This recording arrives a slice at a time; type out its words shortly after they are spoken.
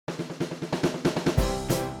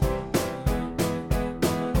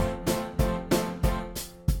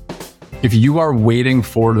if you are waiting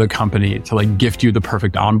for the company to like gift you the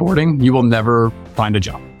perfect onboarding, you will never find a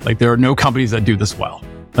job. Like there are no companies that do this well.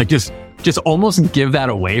 Like just almost give that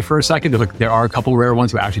away for a second. There are a couple rare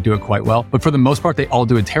ones who actually do it quite well, but for the most part, they all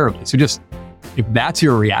do it terribly. So just, if that's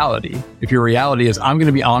your reality, if your reality is I'm going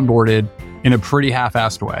to be onboarded in a pretty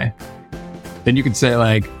half-assed way, then you could say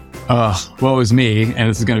like, woe is me, and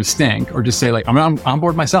this is going to stink. Or just say like, I'm going to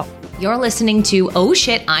onboard myself. You're listening to Oh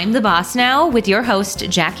Shit, I'm the Boss Now with your host,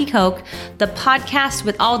 Jackie Koch, the podcast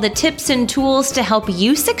with all the tips and tools to help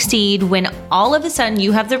you succeed when all of a sudden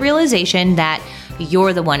you have the realization that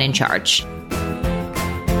you're the one in charge.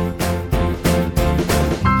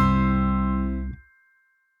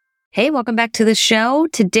 Hey, welcome back to the show.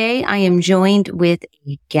 Today, I am joined with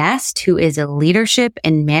a guest who is a leadership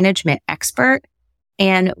and management expert,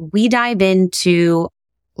 and we dive into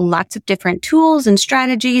lots of different tools and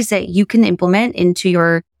strategies that you can implement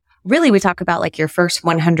into we talk about like your first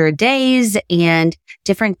 100 days and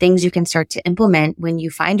different things you can start to implement when you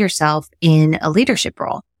find yourself in a leadership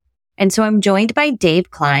role. And so I'm joined by Dave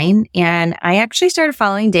Kline, and I actually started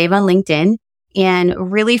following Dave on LinkedIn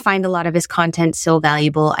and really find a lot of his content so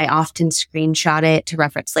valuable. I often screenshot it to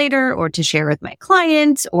reference later or to share with my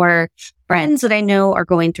clients or friends that I know are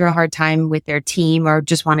going through a hard time with their team or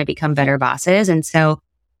just want to become better bosses. And so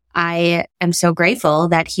I am so grateful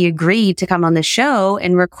that he agreed to come on the show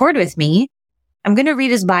and record with me. I'm going to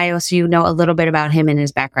read his bio so you know a little bit about him and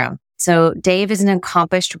his background. So Dave is an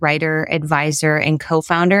accomplished writer, advisor, and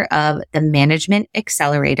co-founder of the Management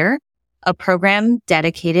Accelerator, a program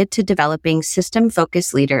dedicated to developing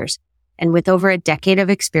system-focused leaders. And with over a decade of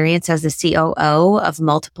experience as the COO of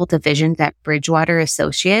multiple divisions at Bridgewater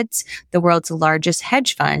Associates, the world's largest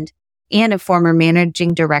hedge fund, and a former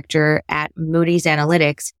managing director at Moody's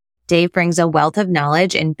Analytics, Dave brings a wealth of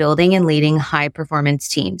knowledge in building and leading high-performance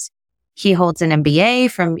teams. He holds an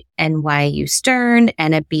MBA from NYU Stern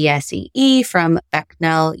and a BSEE from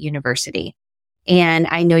Becknell University. And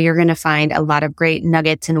I know you're going to find a lot of great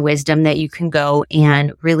nuggets and wisdom that you can go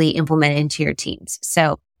and really implement into your teams.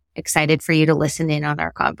 So excited for you to listen in on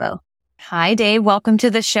our convo. Hi, Dave. Welcome to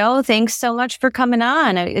the show. Thanks so much for coming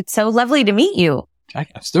on. It's so lovely to meet you.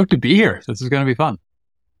 Jackie, I'm stoked to be here. This is going to be fun.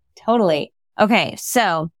 Totally. Okay.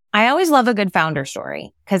 So I always love a good founder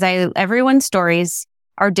story because everyone's stories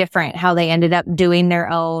are different, how they ended up doing their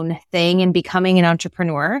own thing and becoming an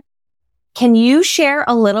entrepreneur. Can you share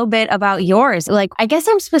a little bit about yours? Like, I guess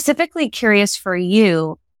I'm specifically curious for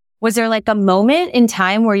you. Was there like a moment in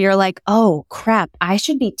time where you're like, oh crap, I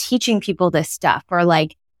should be teaching people this stuff? Or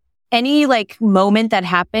like any like moment that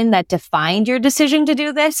happened that defined your decision to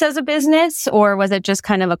do this as a business? Or was it just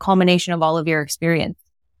kind of a culmination of all of your experience?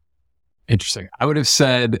 Interesting. I would have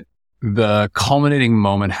said the culminating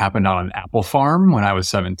moment happened on an apple farm when I was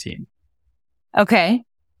 17. Okay.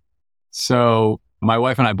 So my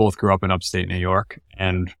wife and I both grew up in upstate New York,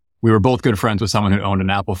 and we were both good friends with someone who owned an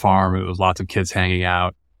apple farm. It was lots of kids hanging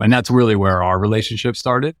out. And that's really where our relationship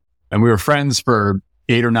started. And we were friends for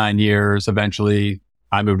 8 or 9 years. Eventually,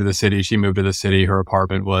 I moved to the city. She moved to the city. Her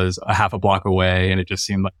apartment was a half a block away. And it just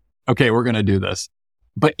seemed like, okay, we're going to do this.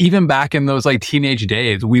 But even back in those like teenage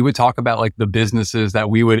days, we would talk about like the businesses that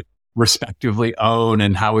we would respectively own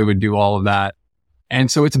and how we would do all of that.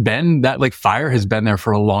 And so it's been that like fire has been there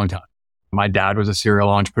for a long time. My dad was a serial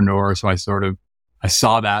entrepreneur. So I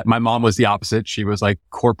saw that. My mom was the opposite. She was like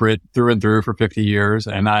corporate through and through for 50 years.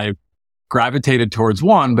 And I gravitated towards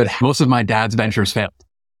one, but most of my dad's ventures failed.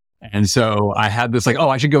 And so I had this like, oh,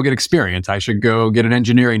 I should go get experience. I should go get an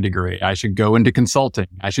engineering degree. I should go into consulting.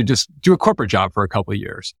 I should just do a corporate job for a couple of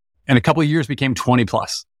years. And a couple of years became 20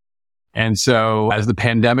 plus. And so as the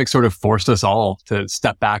pandemic sort of forced us all to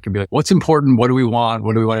step back and be like, what's important? What do we want?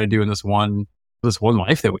 What do we want to do in this one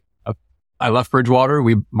life that we have? I left Bridgewater.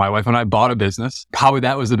 My wife and I bought a business. Probably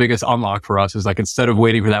that was the biggest unlock for us, is like, instead of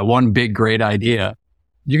waiting for that one big, great idea,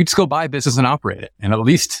 you could just go buy a business and operate it. And at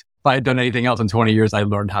least if I had done anything else in 20 years, I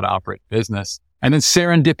learned how to operate a business. And then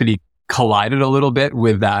serendipity collided a little bit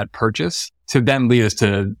with that purchase to then lead us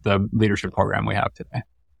to the leadership program we have today.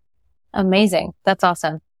 Amazing. That's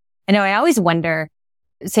awesome. I know I always wonder,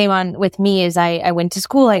 same on with me, is I went to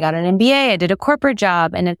school, I got an MBA, I did a corporate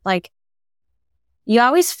job, and it's like, you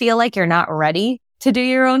always feel like you're not ready to do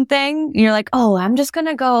your own thing. You're like, oh, I'm just going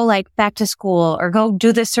to go like back to school or go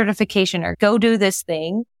do this certification or go do this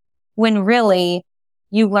thing, when really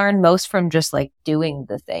you learn most from just like doing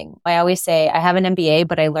the thing. I always say I have an MBA,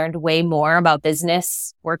 but I learned way more about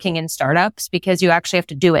business working in startups because you actually have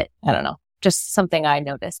to do it. I don't know. Just something I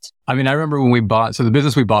noticed. I mean, I remember when the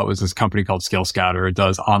business we bought was this company called Skill Scouter. It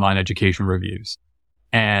does online education reviews.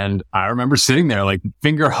 And I remember sitting there like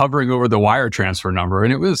finger hovering over the wire transfer number.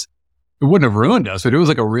 And it was it wouldn't have ruined us, but it was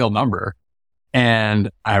like a real number. And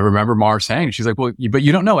I remember Mars saying, she's like, well, but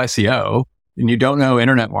you don't know SEO and you don't know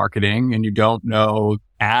internet marketing and you don't know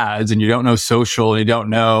ads and you don't know social and you don't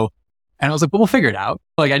know. And I was like, well, we'll figure it out.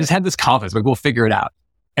 Like I just had this confidence, like we'll figure it out.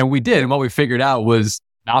 And we did. And what we figured out was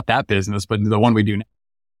not that business, but the one we do now.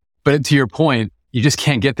 But to your point, you just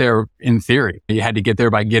can't get there in theory. You had to get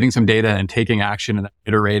there by getting some data and taking action and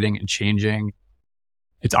iterating and changing.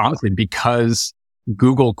 It's honestly because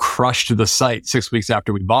Google crushed the site 6 weeks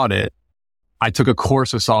after we bought it. I took a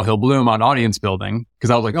course with Saul Hill Bloom on audience building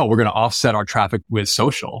because I was like, oh, we're going to offset our traffic with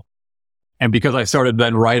social. And because I started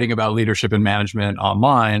then writing about leadership and management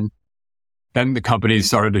online, then the companies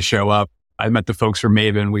started to show up. I met the folks from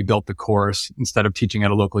Maven. We built the course instead of teaching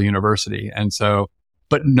at a local university. And so,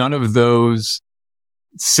 but none of those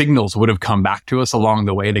signals would have come back to us along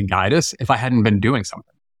the way to guide us if I hadn't been doing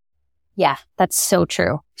something. Yeah, that's so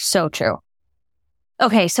true. So true.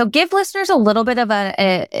 Okay, so give listeners a little bit of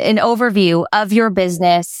an overview of your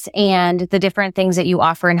business and the different things that you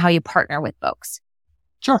offer and how you partner with folks.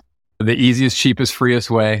 Sure. The easiest, cheapest, freest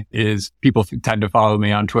way is people tend to follow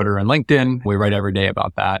me on Twitter and LinkedIn. We write every day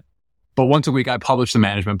about that. But once a week, I publish the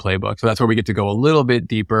management playbook. So that's where we get to go a little bit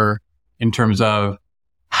deeper in terms of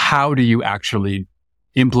how do you actually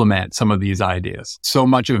implement some of these ideas. So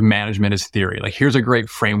much of management is theory. Like here's a great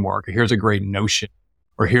framework, or here's a great notion,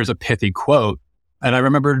 or here's a pithy quote. And I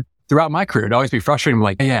remember throughout my career, it'd always be frustrating. I'm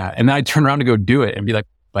like, yeah. And then I'd turn around to go do it and be like,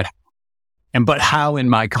 but how in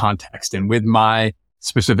my context and with my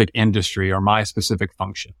specific industry or my specific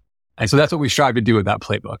function. And so that's what we strive to do with that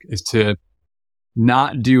playbook, is to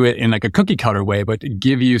not do it in like a cookie cutter way, but to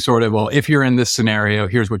give you sort of, well, if you're in this scenario,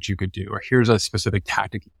 here's what you could do, or here's a specific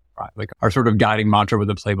tactic. Right? Like our sort of guiding mantra with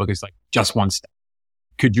the playbook is like just one step.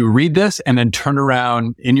 Could you read this and then turn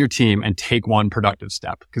around in your team and take one productive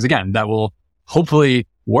step? Because again, that will hopefully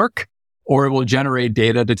work, or it will generate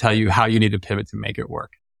data to tell you how you need to pivot to make it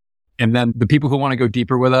work. And then the people who want to go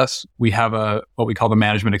deeper with us, we have what we call the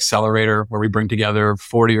management accelerator, where we bring together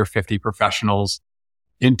 40 or 50 professionals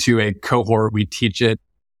into a cohort. We teach it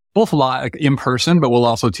both live, like in person, but we'll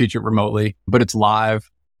also teach it remotely, but it's live.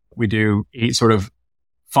 We do 8 sort of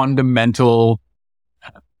fundamental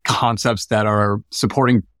concepts that are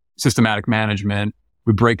supporting systematic management.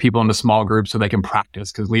 We break people into small groups so they can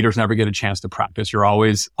practice, because leaders never get a chance to practice. You're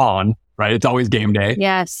always on, right? It's always game day.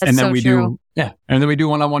 Yes. And then so we true. And then we do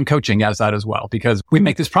one-on-one coaching as that as well, because we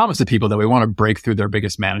make this promise to people that we want to break through their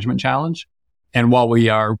biggest management challenge. And while we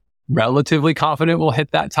are relatively confident we'll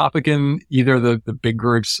hit that topic in either the big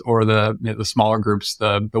groups or the smaller groups,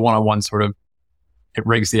 the one-on-one sort of, it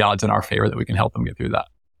rigs the odds in our favor that we can help them get through that.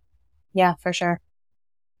 Yeah, for sure.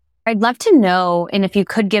 I'd love to know, and if you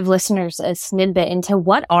could give listeners a snippet into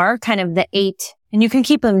what are kind of the 8, and you can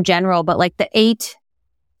keep them general, but like the 8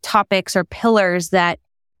 topics or pillars that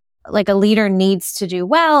like a leader needs to do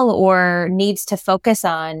well or needs to focus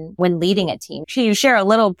on when leading a team. Can you share a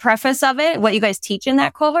little preface of it, what you guys teach in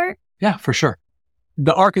that cohort? Yeah, for sure.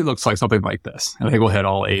 The arc, it looks like something like this. I think we'll hit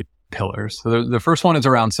all 8 pillars. So the first one is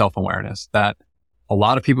around self-awareness, that a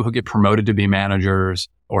lot of people who get promoted to be managers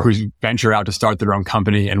or who venture out to start their own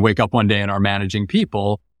company and wake up one day and are managing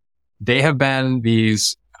people, they have been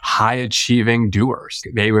these high achieving doers.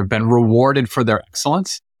 They have been rewarded for their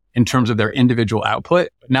excellence in terms of their individual output,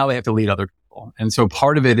 but now they have to lead other people. And so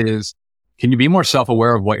part of it is, can you be more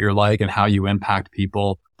self-aware of what you're like and how you impact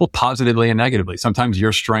people, both positively and negatively? Sometimes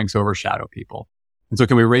your strengths overshadow people. And so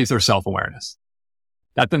can we raise their self-awareness?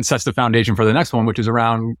 That then sets the foundation for the next one, which is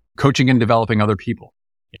around coaching and developing other people.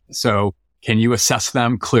 So can you assess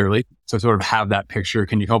them clearly? So sort of have that picture.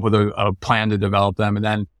 Can you come up with a plan to develop them? And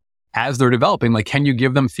then as they're developing, like, can you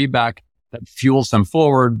give them feedback that fuels them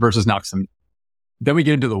forward versus knocks them? Then we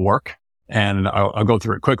get into the work, and I'll go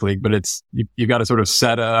through it quickly, but it's, you've got to sort of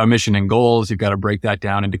set a mission and goals. You've got to break that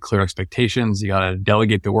down into clear expectations. You got to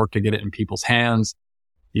delegate the work to get it in people's hands.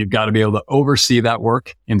 You've got to be able to oversee that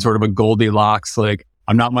work in sort of a Goldilocks, like,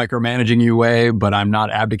 I'm not micromanaging you way, but I'm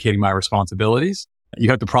not abdicating my responsibilities. You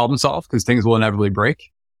have to problem solve because things will inevitably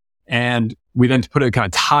break. And we then kind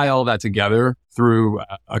of tie all that together through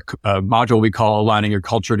a module we call aligning your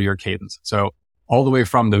culture to your cadence. So all the way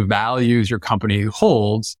from the values your company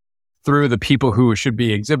holds through the people who should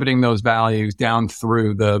be exhibiting those values down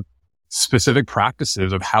through the specific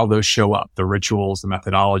practices of how those show up, the rituals, the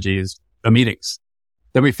methodologies, the meetings.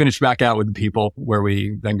 Then we finish back out with the people where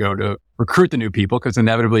we then go to recruit the new people because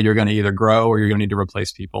inevitably you're going to either grow or you're going to need to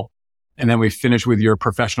replace people. And then we finish with your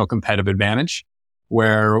professional competitive advantage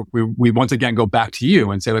where we once again go back to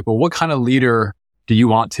you and say like, well, what kind of leader do you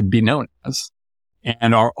want to be known as?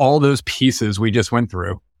 And are all those pieces we just went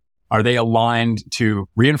through, Are they aligned to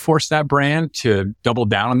reinforce that brand, to double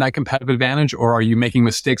down on that competitive advantage, or are you making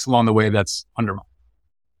mistakes along the way that's undermined?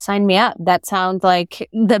 Sign me up. That sounds like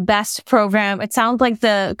the best program. It sounds like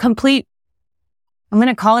the complete, I'm going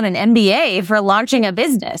to call it an MBA for launching a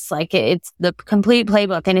business. Like it's the complete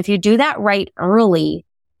playbook. And if you do that right early,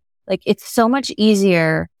 like it's so much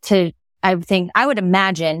easier to, I would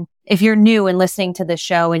imagine if you're new and listening to this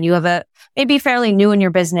show and you have maybe fairly new in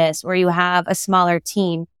your business or you have a smaller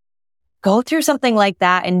team, go through something like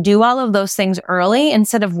that and do all of those things early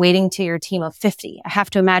instead of waiting to your team of 50. I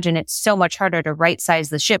have to imagine it's so much harder to right size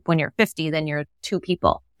the ship when you're 50 than you're 2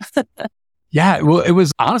 people. Yeah, well, it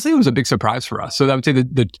was a big surprise for us. So I would say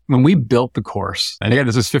that when we built the course, and again,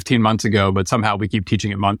 this is 15 months ago, but somehow we keep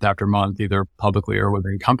teaching it month after month, either publicly or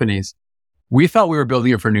within companies. We felt we were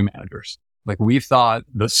building it for new managers. Like we thought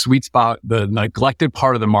the sweet spot, the neglected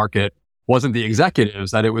part of the market wasn't the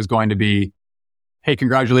executives, that it was going to be, hey,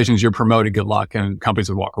 congratulations, you're promoted, good luck. And companies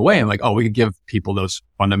would walk away and like, oh, we could give people those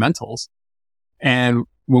fundamentals. And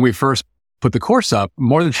when we first put the course up,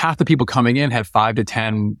 more than half the people coming in had 5 to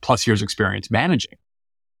 10 plus years experience managing.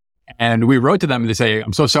 And we wrote to them to say,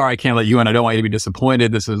 I'm so sorry, I can't let you in. I don't want you to be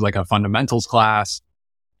disappointed. This is like a fundamentals class.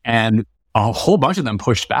 And a whole bunch of them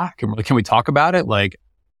pushed back and were like, can we talk about it? Like,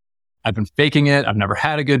 I've been faking it. I've never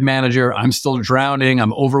had a good manager. I'm still drowning.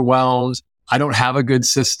 I'm overwhelmed. I don't have a good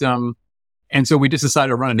system. And so we just decided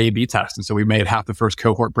to run an A/B test. And so we made half the first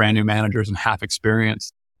cohort brand new managers and half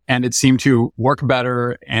experienced. And it seemed to work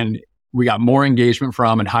better. And we got more engagement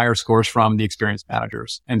from and higher scores from the experienced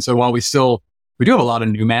managers. And so while we do have a lot of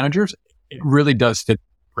new managers, it really does fit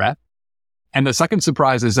breadth. And the second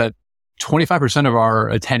surprise is that 25% of our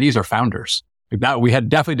attendees are founders. Like that, we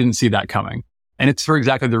definitely didn't see that coming. And it's for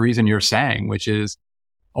exactly the reason you're saying, which is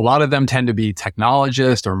a lot of them tend to be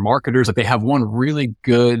technologists or marketers. Like they have one really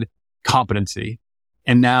good competency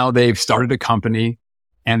and now they've started a company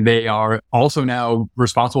and they are also now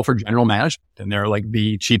responsible for general management and they're like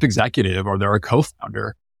the chief executive or they're a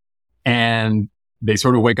co-founder and they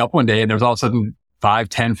sort of wake up one day and there's all of a sudden 5,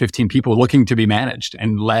 10, 15 people looking to be managed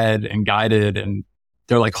and led and guided. And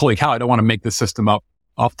they're like, holy cow, I don't want to make this system up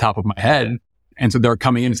off the top of my head. And so they're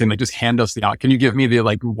coming in and saying like, just hand us can you give me the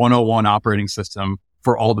like 101 operating system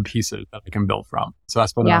for all the pieces that I can build from? So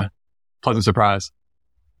that's been a pleasant surprise.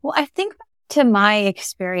 Well, I think to my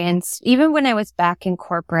experience, even when I was back in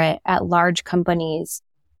corporate at large companies,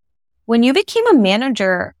 when you became a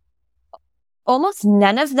manager, almost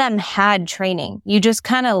none of them had training. You just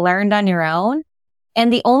kind of learned on your own.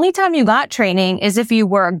 And the only time you got training is if you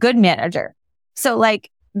were a good manager. So like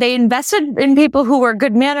they invested in people who were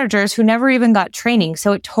good managers who never even got training.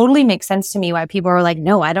 So it totally makes sense to me why people are like,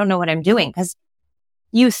 no, I don't know what I'm doing. Because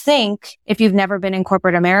you think if you've never been in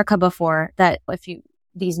corporate America before that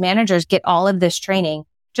these managers get all of this training,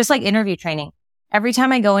 just like interview training. Every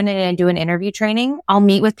time I go in and do an interview training, I'll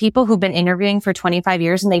meet with people who've been interviewing for 25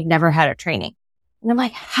 years and they've never had a training. And I'm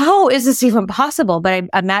like, how is this even possible? But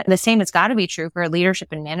I'm at the same, it's got to be true for leadership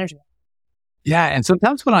and management. Yeah. And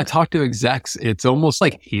sometimes when I talk to execs, it's almost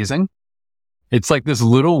like hazing. It's like this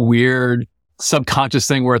little weird subconscious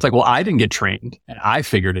thing where it's like, well, I didn't get trained and I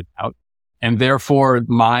figured it out. And therefore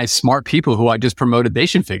my smart people who I just promoted, they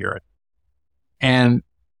should figure it. And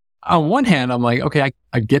on one hand, I'm like, okay,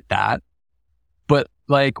 I get that. But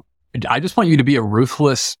like, I just want you to be a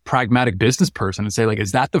ruthless, pragmatic business person and say like,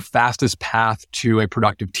 is that the fastest path to a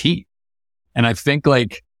productive team? And I think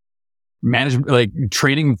like management, like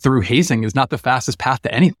training through hazing is not the fastest path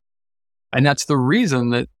to anything. And that's the reason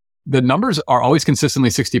that the numbers are always consistently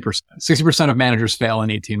 60%. 60% of managers fail in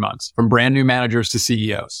 18 months, from brand new managers to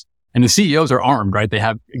CEOs. And the CEOs are armed, right? They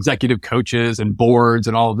have executive coaches and boards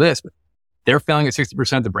and all of this, but they're failing at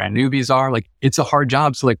 60%. The brand newbies are like, it's a hard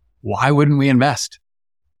job. So like, why wouldn't we invest?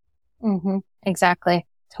 Mm-hmm. Exactly.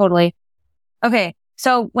 Totally. Okay.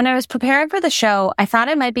 So when I was preparing for the show, I thought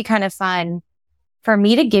it might be kind of fun for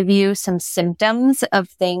me to give you some symptoms of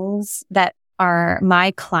things that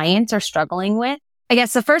my clients are struggling with. I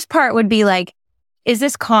guess the first part would be like, is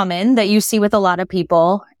this common that you see with a lot of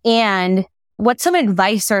people? And what's some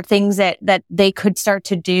advice or things that they could start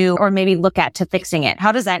to do or maybe look at to fixing it?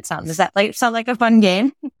 How does that sound? Does that sound like a fun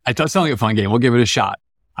game? It does sound like a fun game. We'll give it a shot.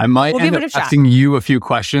 I might end up asking you a few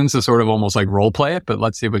questions to sort of almost like role play it, but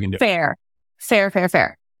let's see if we can do it.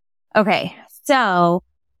 Fair. Okay. So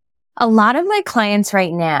a lot of my clients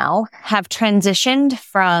right now have transitioned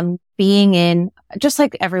from being in, just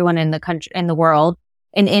like everyone in the country, in the world,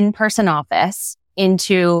 an in-person office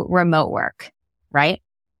into remote work, right?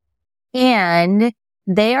 And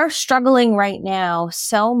they are struggling right now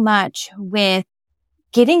so much with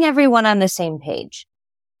getting everyone on the same page.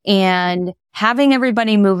 and having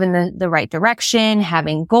everybody move in the right direction,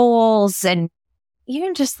 having goals, and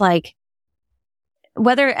even just like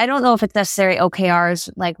whether, I don't know if it's necessary OKRs,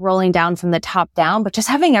 like rolling down from the top down, but just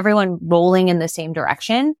having everyone rolling in the same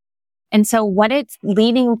direction. And so what it's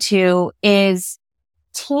leading to is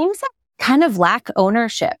teams that kind of lack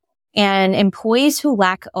ownership and employees who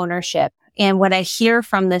lack ownership. And what I hear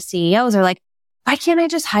from the CEOs are like, why can't I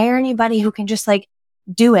just hire anybody who can just like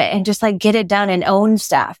do it and just like get it done and own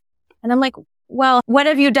stuff? And I'm like, well, what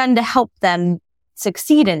have you done to help them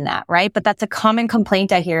succeed in that? Right. But that's a common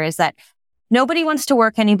complaint I hear, is that nobody wants to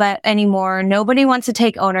work anymore. Nobody wants to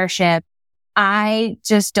take ownership. I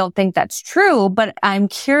just don't think that's true, but I'm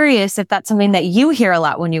curious if that's something that you hear a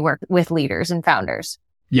lot when you work with leaders and founders.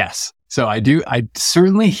 Yes. So I do. I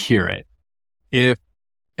certainly hear it.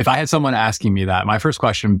 If I had someone asking me that, my first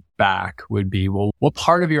question back would be, well, what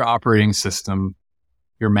part of your operating system,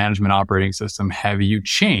 your management operating system, have you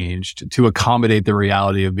changed to accommodate the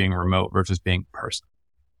reality of being remote versus being in person?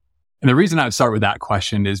 And the reason I would start with that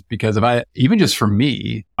question is because even just for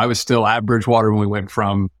me, I was still at Bridgewater when we went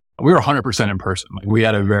from, we were 100% in person. Like we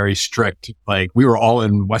had a very strict, we were all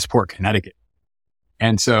in Westport, Connecticut.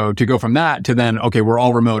 And so to go from that to then, okay, we're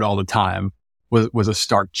all remote all the time was a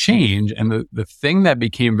stark change. And the thing that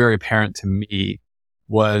became very apparent to me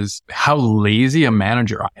was how lazy a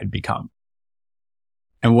manager I had become.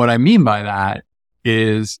 And what I mean by that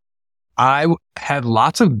is I had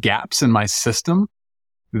lots of gaps in my system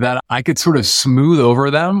that I could sort of smooth over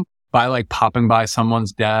them by like popping by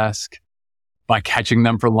someone's desk, by catching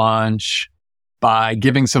them for lunch, by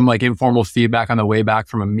giving some like informal feedback on the way back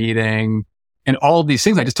from a meeting. And all of these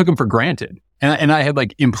things, I just took them for granted. And I had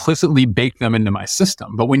like implicitly baked them into my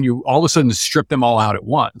system. But when you all of a sudden strip them all out at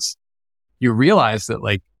once, you realize that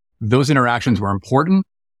like those interactions were important.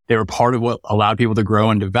 They were part of what allowed people to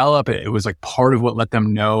grow and develop. It was like part of what let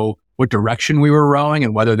them know what direction we were rowing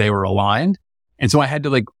and whether they were aligned. And so I had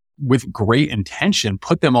to like, with great intention,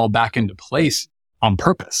 put them all back into place on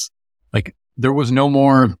purpose. Like there was no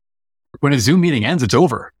more, when a Zoom meeting ends, it's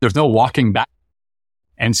over. There's no walking back.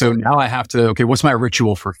 And so now I have to, okay, what's my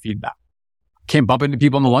ritual for feedback? Can't bump into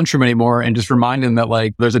people in the lunchroom anymore and just remind them that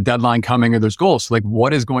like there's a deadline coming or there's goals. So like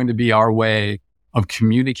what is going to be our way of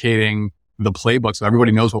communicating the playbook so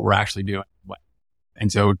everybody knows what we're actually doing?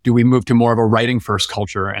 And so do we move to more of a writing first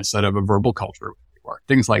culture instead of a verbal culture? Or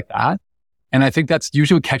things like that. And I think that's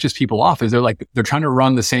usually what catches people off is they're trying to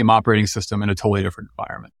run the same operating system in a totally different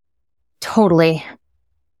environment. Totally.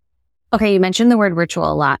 Okay. You mentioned the word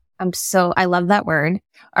ritual a lot. I love that word.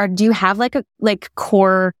 Do you have like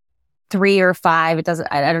core 3 or 5,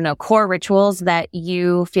 I don't know, core rituals that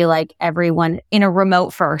you feel like everyone in a remote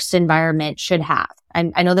first environment should have?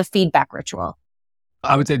 I know the feedback ritual.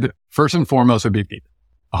 I would say that first and foremost would be feedback,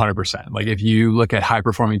 100%. Like if you look at high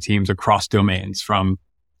performing teams across domains, from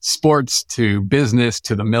sports to business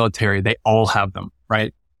to the military, they all have them,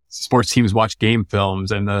 right? Sports teams watch game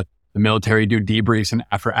films and the military do debriefs and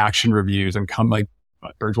after action reviews and come like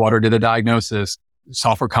Bridgewater did a diagnosis.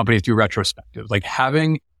 Software companies do retrospectives. Like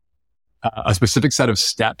having a specific set of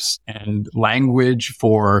steps and language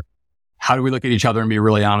for how do we look at each other and be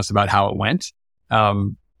really honest about how it went,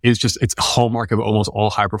 it's a hallmark of almost all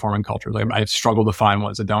high performing cultures. Like I've struggled to find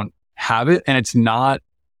ones that don't have it. And it's not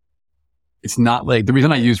like the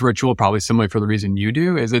reason I use ritual, probably similar for the reason you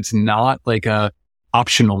do, is it's not like a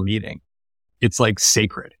optional meeting. It's like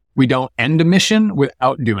sacred. We don't end a mission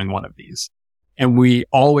without doing one of these. And we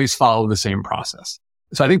always follow the same process.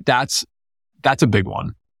 So I think that's a big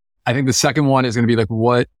one. I think the second one is going to be like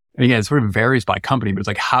and again, it sort of varies by company, but it's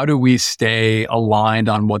like, how do we stay aligned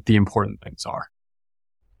on what the important things are?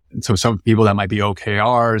 And so some people that might be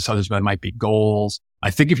OKRs, others that might be goals.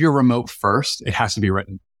 I think if you're remote first, it has to be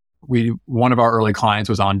written. One of our early clients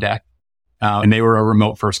was on deck, and they were a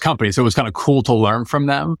remote first company. So it was kind of cool to learn from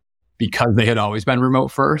them because they had always been remote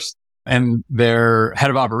first. And their head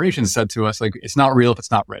of operations said to us, like, it's not real if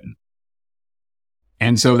it's not written.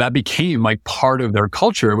 And so that became like part of their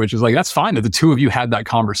culture, which is like, that's fine that the two of you had that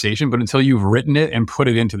conversation, but until you've written it and put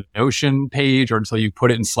it into the Notion page or until you put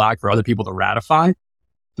it in Slack for other people to ratify,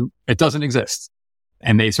 it doesn't exist.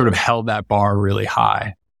 And they sort of held that bar really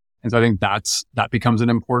high. And so I think that becomes an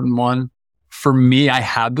important one. For me, I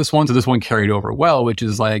had this one, so this one carried over well, which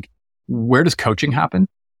is like, where does coaching happen?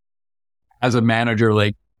 As a manager,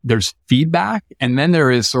 like there's feedback and then there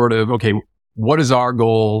is sort of, okay, what is our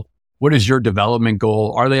goal? What is your development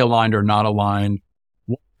goal? Are they aligned or not aligned?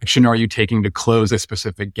 What action are you taking to close a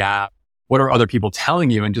specific gap? What are other people telling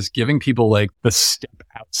you? And just giving people like the step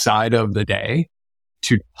outside of the day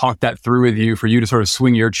to talk that through with you, for you to sort of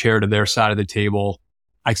swing your chair to their side of the table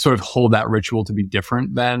I sort of hold that ritual to be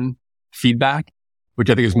different than feedback, which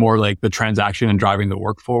I think is more like the transaction and driving the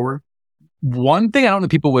work forward. One thing I don't know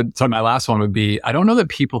people would, so my last one would be, I don't know that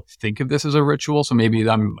people think of this as a ritual. So maybe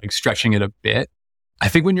I'm like stretching it a bit. I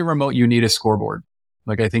think when you're remote, you need a scoreboard.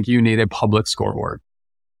 Like I think you need a public scoreboard.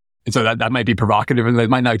 And so that might be provocative and that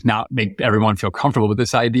might not make everyone feel comfortable with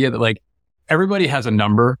this idea that like everybody has a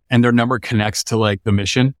number and their number connects to like the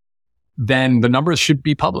mission. Then the numbers should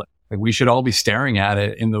be public. Like we should all be staring at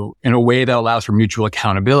it in a way that allows for mutual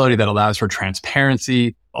accountability, that allows for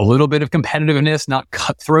transparency, a little bit of competitiveness, not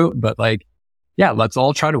cutthroat, but like, yeah, let's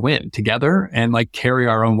all try to win together and like carry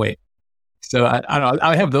our own weight. So I don't know.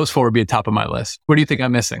 I have those four would be at top of my list. What do you think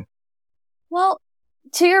I'm missing? Well,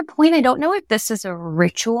 to your point, I don't know if this is a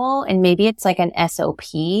ritual and maybe it's like an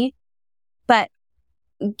SOP, but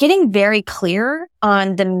getting very clear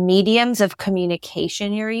on the mediums of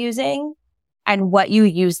communication you're using and what you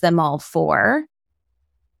use them all for.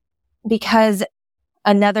 Because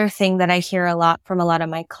another thing that I hear a lot from a lot of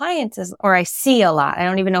my clients is, or I see a lot, I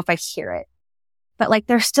don't even know if I hear it, but like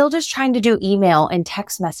they're still just trying to do email and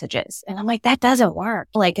text messages. And I'm like, that doesn't work.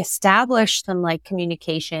 Like establish some like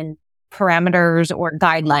communication parameters or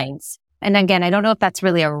guidelines. And again, I don't know if that's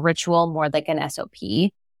really a ritual, more like an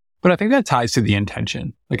SOP. But I think that ties to the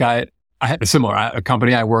intention. Like I had a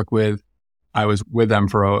company I work with. I was with them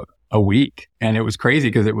for a week and it was crazy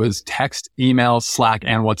because it was text, email, Slack,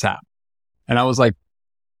 and WhatsApp. And I was like,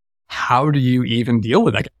 how do you even deal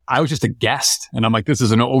with that? I was just a guest. And I'm like, this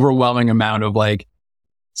is an overwhelming amount of like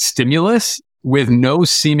stimulus with no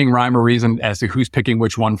seeming rhyme or reason as to who's picking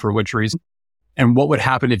which one for which reason. And what would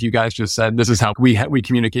happen if you guys just said, this is how we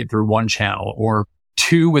communicate through one channel or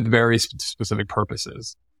two with very specific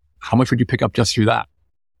purposes? How much would you pick up just through that?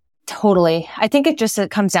 Totally. I think it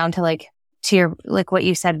comes down to like, to your, like what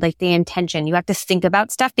you said, like the intention. You have to think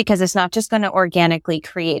about stuff because it's not just going to organically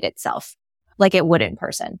create itself like it would in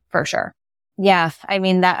person, for sure. Yeah. I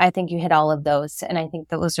mean, I think you hit all of those. And I think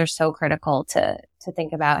those are so critical to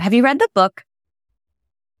think about. Have you read the book?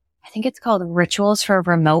 I think it's called Rituals for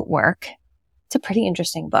Remote Work. It's a pretty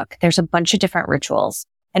interesting book. There's a bunch of different rituals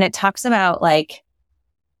and it talks about like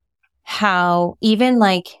how even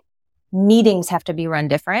like meetings have to be run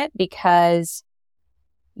different because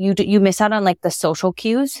you miss out on like the social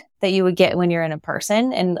cues that you would get when you're in a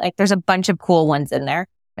person. And like, there's a bunch of cool ones in there.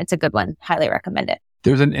 It's a good one. Highly recommend it.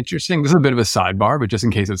 There's this is a bit of a sidebar, but just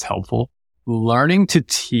in case it's helpful, learning to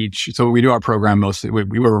teach. So we do our program mostly,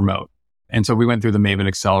 we were remote. And so we went through the Maven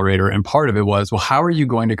Accelerator and part of it was, well, how are you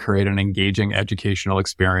going to create an engaging educational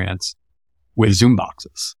experience with Zoom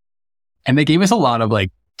boxes? And they gave us a lot of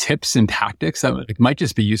like tips and tactics that might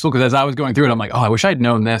just be useful. Because as I was going through it, I'm like, oh, I wish I'd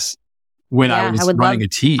known this when I was running a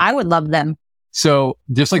team. I would love them. So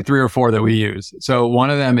just like 3 or 4 that we use. So one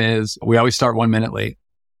of them is we always start 1 minute late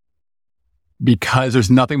because there's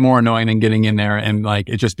nothing more annoying than getting in there and like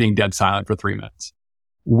it just being dead silent for 3 minutes.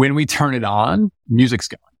 When we turn it on, music's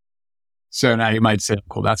going. So now you might say,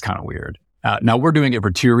 cool, that's kind of weird. Now we're doing it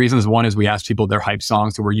for 2 reasons. One is we ask people their hype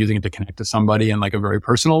songs. So we're using it to connect to somebody in like a very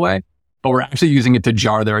personal way, but we're actually using it to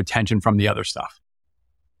jar their attention from the other stuff.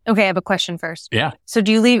 Okay, I have a question first. Yeah. So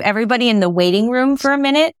do you leave everybody in the waiting room for a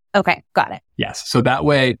minute? Okay, got it. Yes. So that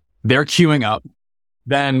way they're queuing up.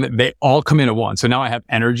 Then they all come in at once. So now I have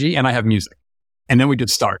energy and I have music. And then we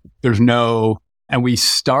just start. And we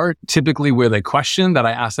start typically with a question that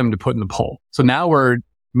I ask them to put in the poll. So now we're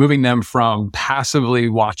moving them from passively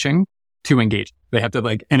watching to engaging. They have to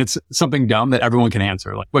like, and it's something dumb that everyone can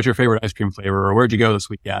answer. Like, what's your favorite ice cream flavor? Or where'd you go this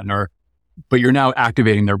weekend? But you're now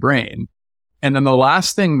activating their brain. And then the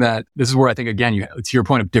last thing this is where I think, again, to your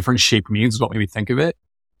point of different shaped means is what made me think of it,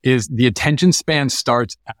 is the attention span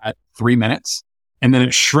starts at 3 minutes and then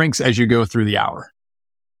it shrinks as you go through the hour.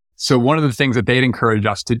 So one of the things that they'd encourage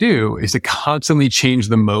us to do is to constantly change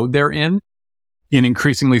the mode they're in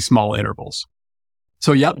increasingly small intervals.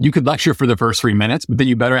 So yep, you could lecture for the first 3 minutes, but then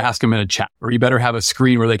you better ask them in a chat, or you better have a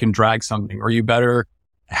screen where they can drag something, or you better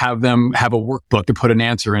have them have a workbook to put an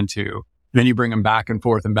answer into. Then you bring them back and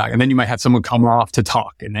forth and back. And then you might have someone come off to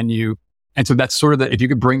talk. And so that's sort of if you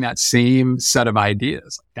could bring that same set of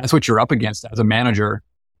ideas, that's what you're up against as a manager.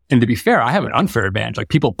 And to be fair, I have an unfair advantage. Like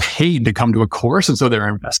people paid to come to a course. And so they're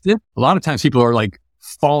invested. A lot of times people are like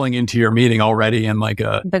falling into your meeting already in like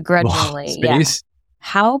a begrudgingly space. Yeah.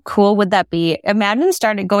 How cool would that be? Imagine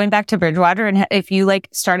going back to Bridgewater and if you like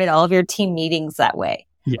started all of your team meetings that way.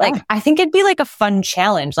 Yeah. Like, I think it'd be like a fun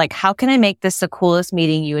challenge. Like, how can I make this the coolest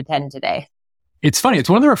meeting you attend today? It's funny. It's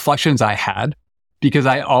one of the reflections I had because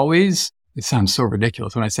it sounds so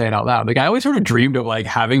ridiculous when I say it out loud. Like I always sort of dreamed of like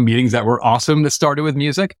having meetings that were awesome that started with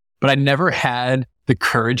music, but I never had the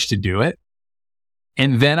courage to do it.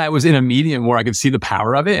 And then I was in a medium where I could see the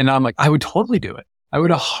power of it. And I'm like, I would totally do it. I would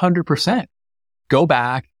 100% go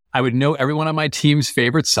back. I would know everyone on my team's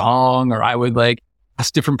favorite song, or I would like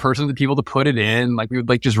ask different persons of people to put it in. Like we would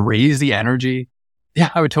like just raise the energy. Yeah,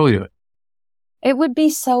 I would totally do it. It would be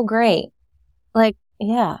so great. Like,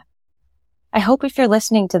 yeah. I hope if you're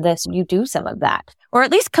listening to this, you do some of that, or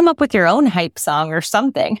at least come up with your own hype song or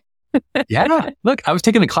something. Yeah. Look, I was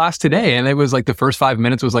taking a class today and it was like the first 5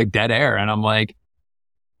 minutes was like dead air. And I'm like,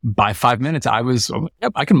 by 5 minutes, I was,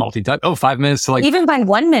 yep, I can multitask. Oh, 5 minutes to like. Even by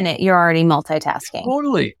 1 minute, you're already multitasking.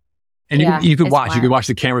 Totally. And you could watch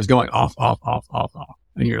the cameras going off.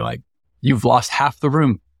 And you're like, you've lost half the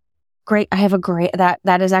room. Great. I have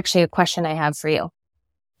that is actually a question I have for you.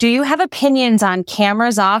 Do you have opinions on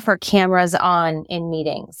cameras off or cameras on in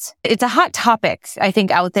meetings? It's a hot topic, I think,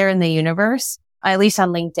 out there in the universe, at least on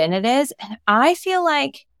LinkedIn it is. And I feel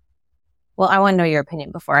like, well, I want to know your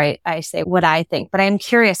opinion before I say what I think, but I'm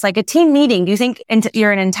curious, like a team meeting, do you think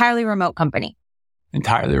you're an entirely remote company?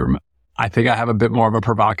 Entirely remote. I think I have a bit more of a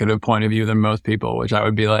provocative point of view than most people, which I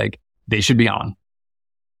would be like, they should be on.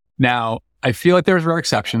 Now, I feel like there's rare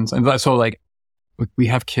exceptions. And so like, we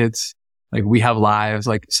have kids. Like we have lives,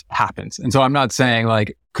 like it happens. And so I'm not saying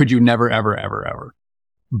like, could you never, ever, ever, ever.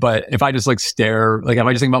 But if I just like stare, like if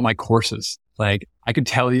I just think about my courses, like I could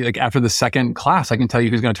tell you like after the second class, I can tell you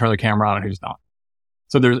who's going to turn their camera on and who's not.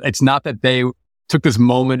 So it's not that they took this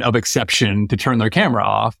moment of exception to turn their camera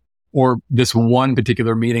off or this one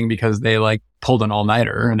particular meeting because they like pulled an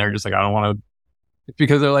all-nighter and they're just like, I don't want to. It's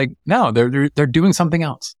because they're like, no, they're doing something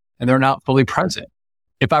else and they're not fully present.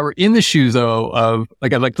 If I were in the shoes though of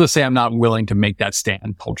like, let's say I'm not willing to make that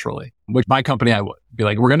stand culturally, which my company, I would be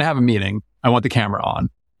like, we're going to have a meeting. I want the camera on.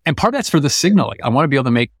 And part of that's for the signal. Like I want to be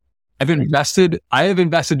able to I have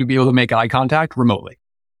invested to be able to make eye contact remotely.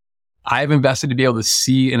 I have invested to be able to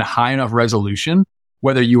see in a high enough resolution,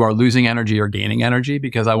 whether you are losing energy or gaining energy,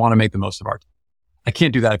 because I want to make the most of our time. I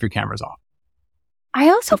can't do that if your camera's off. I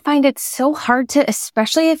also find it so hard to,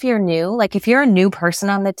 especially if you're new, like if you're a new person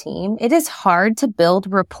on the team, it is hard to build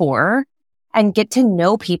rapport and get to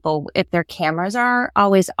know people if their cameras are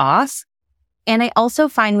always off. And I also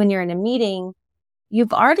find when you're in a meeting,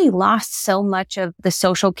 you've already lost so much of the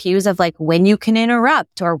social cues of like when you can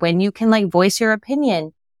interrupt or when you can like voice your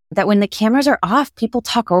opinion, that when the cameras are off, people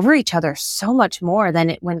talk over each other so much more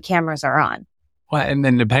than when cameras are on. Well, and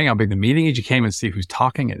then depending on how big the meeting is, you can't even see who's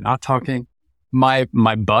talking and not talking. My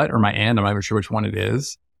butt or my end, I'm not even sure which one it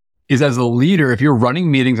is as a leader, if you're running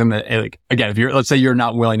meetings and let's say you're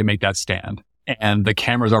not willing to make that stand and the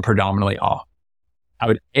cameras are predominantly off, I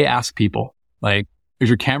would ask people like, is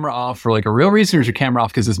your camera off for like a real reason or is your camera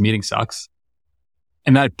off because this meeting sucks?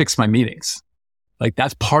 And that fix my meetings. Like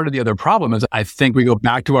that's part of the other problem is I think we go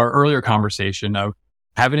back to our earlier conversation of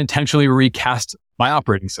having intentionally recast my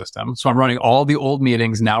operating system. So I'm running all the old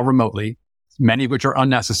meetings now remotely, many of which are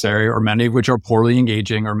unnecessary or many of which are poorly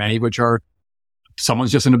engaging or many of which are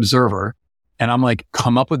someone's just an observer. And I'm like,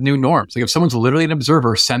 come up with new norms. Like if someone's literally an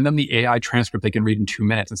observer, send them the AI transcript they can read in 2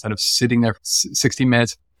 minutes instead of sitting there 60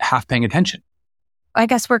 minutes, half paying attention. I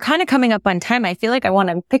guess we're kind of coming up on time. I feel like I want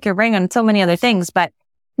to pick your brain on so many other things, but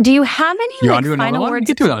do you have any final words?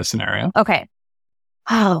 You could do another scenario. Okay.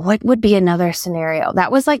 Oh, what would be another scenario?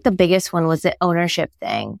 That was like the biggest one was the ownership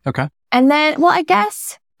thing. Okay. And then, well, I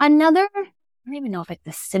guess another, I don't even know if it's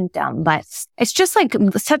a symptom, but it's just like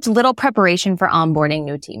such little preparation for onboarding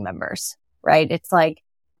new team members, right? It's like,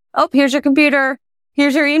 oh, here's your computer.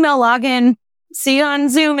 Here's your email login. See you on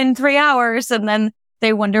Zoom in 3 hours. And then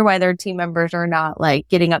they wonder why their team members are not like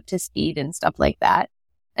getting up to speed and stuff like that.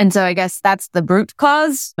 And so I guess that's the root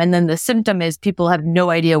cause. And then the symptom is people have no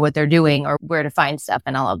idea what they're doing or where to find stuff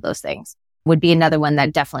and all of those things would be another one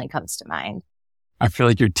that definitely comes to mind. I feel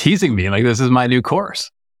like you're teasing me. Like this is my new course.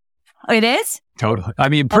 It is? Totally. I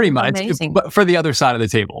mean, pretty much, but for the other side of the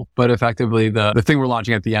table. But effectively, the thing we're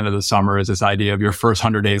launching at the end of the summer is this idea of your first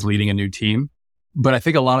 100 days leading a new team. But I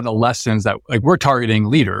think a lot of the lessons that like we're targeting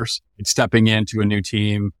leaders, stepping into a new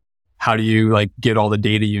team. How do you like get all the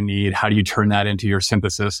data you need? How do you turn that into your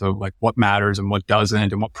synthesis of like what matters and what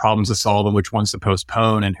doesn't and what problems to solve and which ones to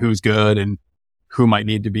postpone and who's good and who might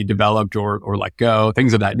need to be developed or let go,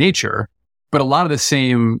 things of that nature. But a lot of that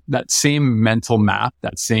same mental map,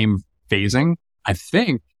 that same phasing, I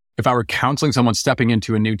think if I were counseling someone stepping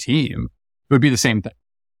into a new team, it would be the same thing.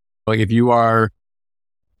 Like if you are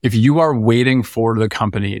waiting for the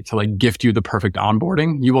company to like gift you the perfect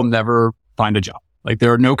onboarding, you will never find a job. Like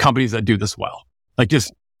there are no companies that do this well. Like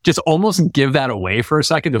just almost give that away for a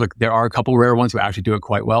second. There are a couple rare ones who actually do it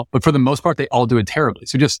quite well, but for the most part, they all do it terribly.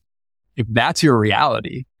 So just if that's your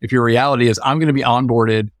reality, if your reality is I'm going to be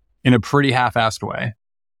onboarded in a pretty half-assed way,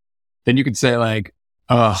 then you could say like,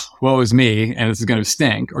 woe is me, and this is going to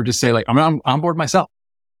stink, or just say like, I'm on board myself.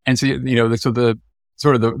 And so, so the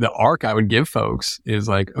sort of the arc I would give folks is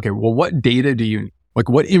like, okay, well, what data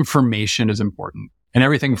what information is important? And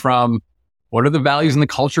everything from what are the values and the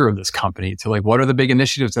culture of this company to like, what are the big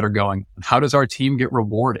initiatives that are going? How does our team get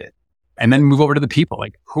rewarded? And then move over to the people.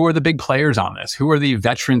 Like, who are the big players on this? Who are the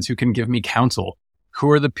veterans who can give me counsel?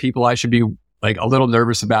 Who are the people I should be like a little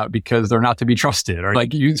nervous about because they're not to be trusted? Or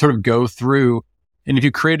like you sort of go through, and if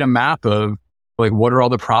you create a map of like, what are all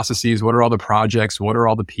the processes? What are all the projects? What are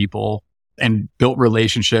all the people? And built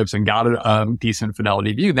relationships and got a decent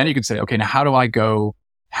fidelity view, then you could say, okay, now how do I go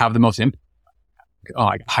have the most impact? Oh,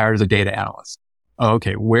 I got hired as a data analyst. Oh,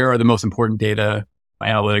 okay. Where are the most important data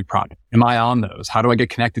analytic projects? Am I on those? How do I get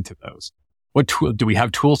connected to those? What tool do we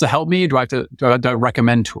have tools to help me? Do I have to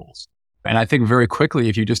recommend tools? And I think very quickly,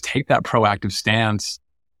 if you just take that proactive stance,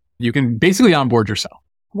 you can basically onboard yourself.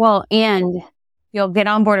 Well, and you'll get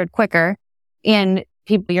onboarded quicker, and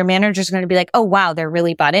your manager's going to be like, oh, wow, they're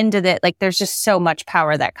really bought into that. Like, there's just so much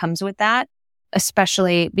power that comes with that,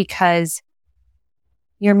 especially because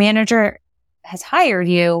your manager has hired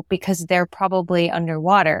you because they're probably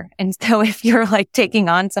underwater. And so if you're like taking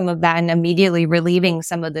on some of that and immediately relieving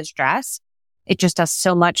some of the stress, it just does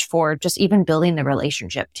so much for just even building the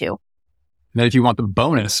relationship too. And then if you want the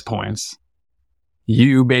bonus points,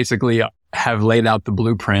 you basically have laid out the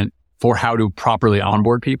blueprint for how to properly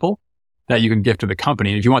onboard people that you can give to the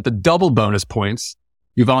company. And if you want the double bonus points,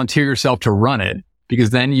 you volunteer yourself to run it,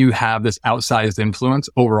 because then you have this outsized influence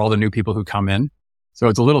over all the new people who come in. So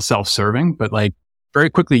it's a little self-serving, but like very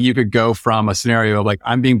quickly you could go from a scenario of like,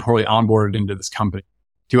 I'm being poorly onboarded into this company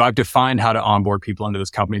to I've defined how to onboard people into this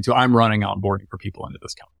company to I'm running onboarding for people into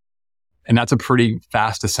this company. And that's a pretty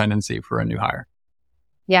fast ascendancy for a new hire.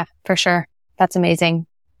 Yeah, for sure. That's amazing.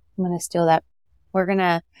 I'm going to steal that.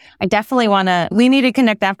 I definitely we need to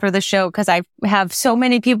connect after the show, because I have so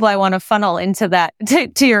many people I want to funnel into that,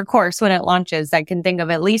 to your course when it launches. I can think of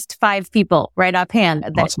at least 5 people right offhand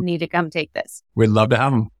that Awesome. Need to come take this. We'd love to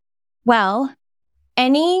have them. Well,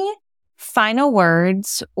 any final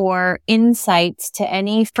words or insights to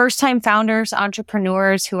any first-time founders,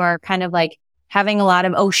 entrepreneurs who are kind of like having a lot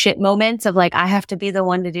of oh shit moments of like, I have to be the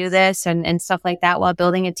one to do this and stuff like that while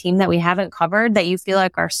building a team that we haven't covered, that you feel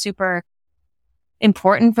like are super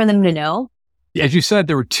important for them to know? As you said,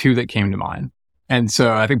 there were 2 that came to mind. And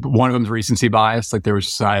so I think one of them is recency bias. Like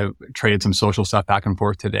I traded some social stuff back and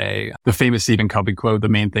forth today. The famous Stephen Covey quote, the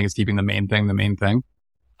main thing is keeping the main thing the main thing.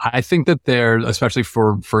 I think that especially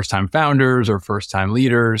for first-time founders or first-time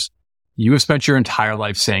leaders, you have spent your entire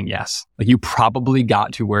life saying yes. Like you probably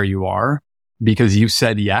got to where you are because you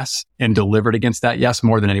said yes and delivered against that yes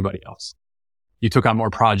more than anybody else. You took on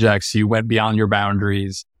more projects, you went beyond your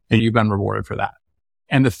boundaries, and you've been rewarded for that.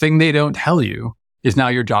 And the thing they don't tell you is now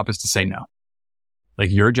your job is to say no.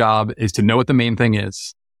 Like your job is to know what the main thing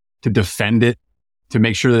is, to defend it, to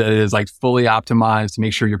make sure that it is like fully optimized, to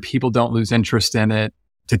make sure your people don't lose interest in it,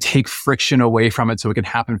 to take friction away from it so it can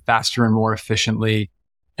happen faster and more efficiently.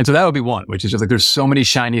 And so that would be one, which is just like, there's so many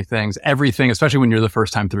shiny things. Everything, especially when you're the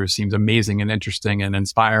first time through, seems amazing and interesting and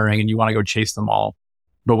inspiring and you want to go chase them all.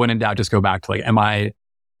 But when in doubt, just go back to like, I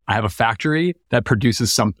have a factory that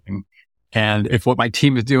produces something. And if what my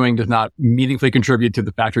team is doing does not meaningfully contribute to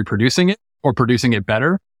the factory producing it or producing it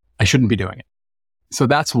better, I shouldn't be doing it. So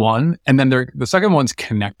that's one. And then the second one's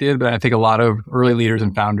connected, but I think a lot of early leaders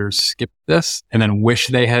and founders skip this and then wish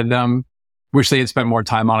they had spent more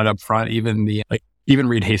time on it up front. Even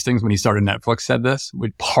Reed Hastings, when he started Netflix, said this.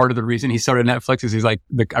 Part of the reason he started Netflix is he's like,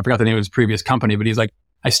 I forgot the name of his previous company, but he's like,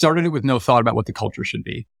 I started it with no thought about what the culture should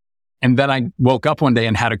be. And then I woke up one day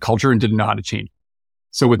and had a culture and didn't know how to change it.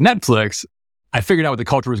 So with Netflix, I figured out what the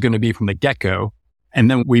culture was going to be from the get-go,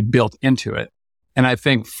 and then we built into it. And I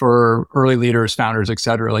think for early leaders, founders, et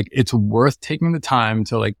cetera, like it's worth taking the time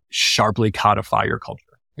to like sharply codify your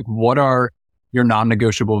culture. Like what are your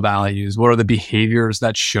non-negotiable values? What are the behaviors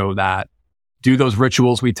that show that? Do those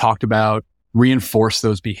rituals we talked about, reinforce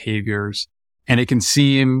those behaviors. And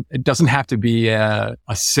it doesn't have to be a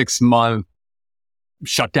 6-month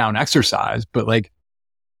shutdown exercise, but like,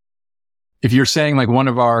 if you're saying like one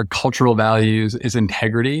of our cultural values is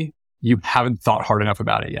integrity, you haven't thought hard enough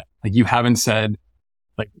about it yet. Like you haven't said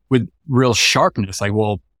like with real sharpness, like,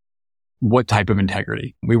 well, what type of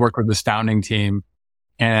integrity? We worked with this founding team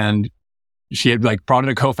and she had like brought in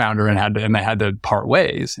a co-founder and they had to part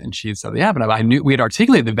ways. And she said, yeah, but I knew we had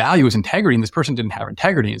articulated the value was integrity and this person didn't have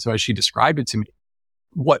integrity. And so as she described it to me,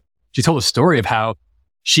 she told a story of how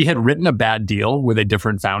she had written a bad deal with a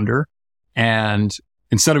different founder and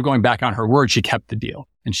instead of going back on her word, she kept the deal.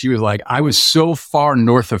 And she was like, I was so far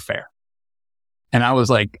north of fair. And I was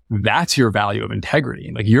like, that's your value of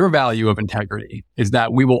integrity. Like your value of integrity is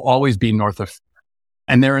that we will always be north of fair.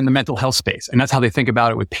 And they're in the mental health space. And that's how they think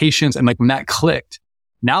about it with patients. And like when that clicked,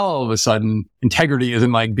 now all of a sudden integrity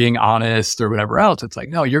isn't like being honest or whatever else. It's like,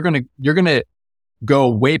 no, you're going to go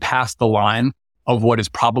way past the line of what is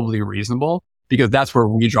probably reasonable, because that's where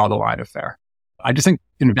we draw the line of fair. I just think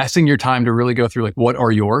investing your time to really go through like what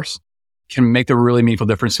are yours can make the really meaningful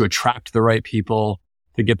difference to attract the right people,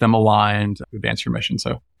 to get them aligned, to advance your mission.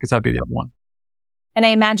 So I guess that'd be the other one. And I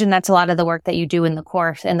imagine that's a lot of the work that you do in the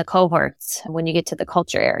course and the cohorts when you get to the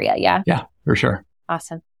culture area. Yeah. Yeah, for sure.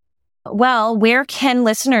 Awesome. Well, where can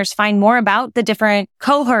listeners find more about the different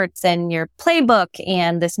cohorts and your playbook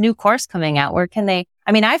and this new course coming out? Where can they?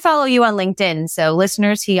 I mean, I follow you on LinkedIn. So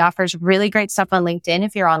listeners, he offers really great stuff on LinkedIn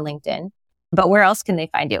if you're on LinkedIn. But where else can they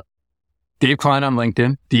find you? Dave Kline on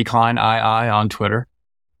LinkedIn, Kline II on Twitter.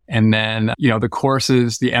 And then, the course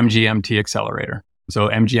is the MGMT Accelerator. So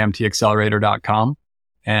mgmtaccelerator.com.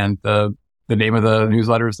 And the name of the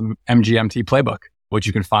newsletter is the MGMT Playbook, which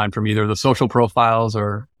you can find from either the social profiles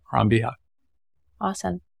or on Beehive.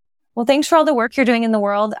 Awesome. Well, thanks for all the work you're doing in the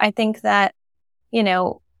world. I think that,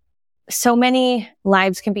 so many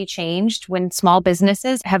lives can be changed when small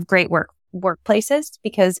businesses have great workplaces,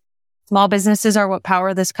 because small businesses are what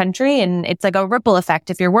power this country. And it's like a ripple effect.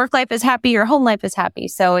 If your work life is happy, your home life is happy.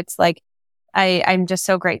 So it's like, I'm just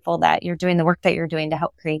so grateful that you're doing the work that you're doing to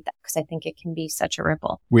help create that, because I think it can be such a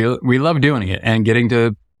ripple. We love doing it and getting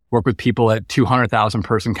to work with people at 200,000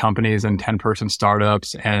 person companies and 10 person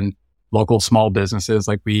startups and local small businesses.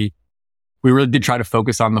 Like we really did try to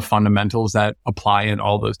focus on the fundamentals that apply in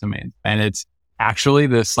all those domains. And it's actually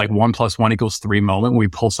this like 1 + 1 = 3 moment. We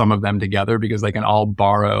pull some of them together because they can all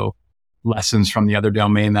borrow lessons from the other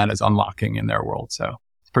domain that is unlocking in their world. So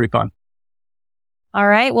it's pretty fun. All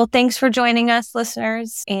right. Well, thanks for joining us,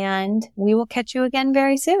 listeners, and we will catch you again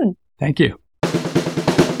very soon. Thank you.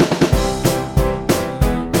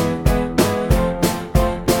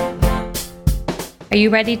 Are you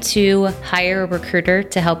ready to hire a recruiter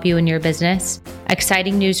to help you in your business?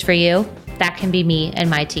 Exciting news for you. That can be me and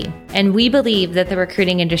my team. And we believe that the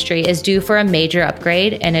recruiting industry is due for a major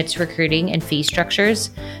upgrade in its recruiting and fee structures.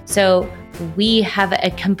 So we have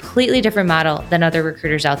a completely different model than other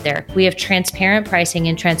recruiters out there. We have transparent pricing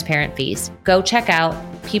and transparent fees. Go check out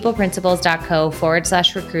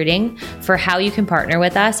peopleprinciples.co/recruiting for how you can partner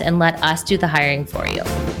with us and let us do the hiring for you.